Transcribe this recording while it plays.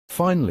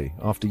Finally,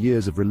 after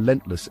years of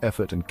relentless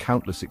effort and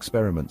countless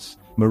experiments,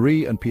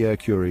 Marie and Pierre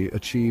Curie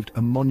achieved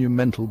a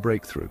monumental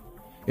breakthrough.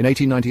 In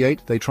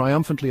 1898, they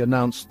triumphantly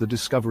announced the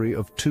discovery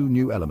of two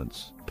new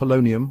elements: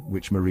 polonium,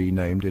 which Marie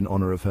named in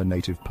honor of her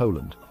native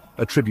Poland,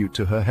 a tribute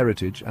to her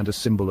heritage and a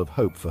symbol of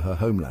hope for her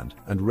homeland,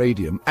 and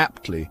radium,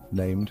 aptly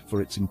named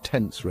for its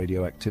intense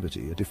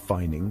radioactivity, a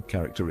defining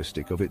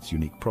characteristic of its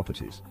unique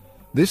properties.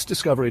 This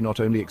discovery not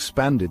only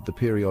expanded the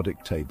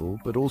periodic table,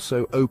 but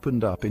also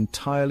opened up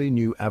entirely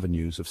new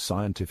avenues of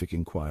scientific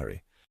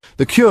inquiry.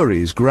 The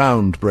Curie's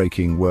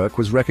groundbreaking work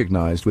was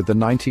recognized with the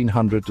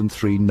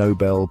 1903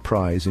 Nobel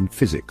Prize in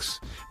Physics,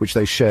 which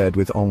they shared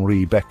with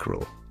Henri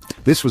Becquerel.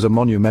 This was a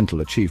monumental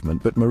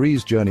achievement, but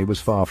Marie's journey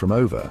was far from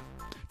over.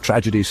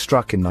 Tragedy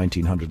struck in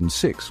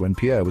 1906 when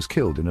Pierre was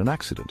killed in an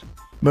accident.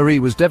 Marie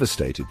was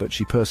devastated, but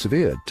she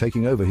persevered,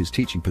 taking over his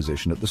teaching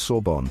position at the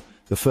Sorbonne,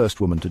 the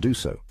first woman to do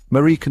so.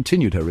 Marie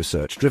continued her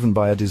research, driven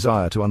by a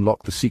desire to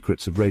unlock the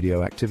secrets of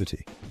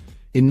radioactivity.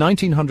 In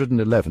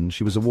 1911,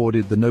 she was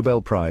awarded the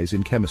Nobel Prize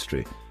in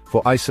Chemistry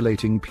for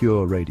isolating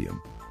pure radium.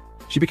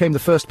 She became the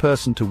first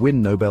person to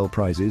win Nobel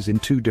Prizes in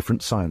two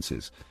different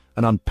sciences,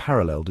 an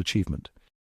unparalleled achievement.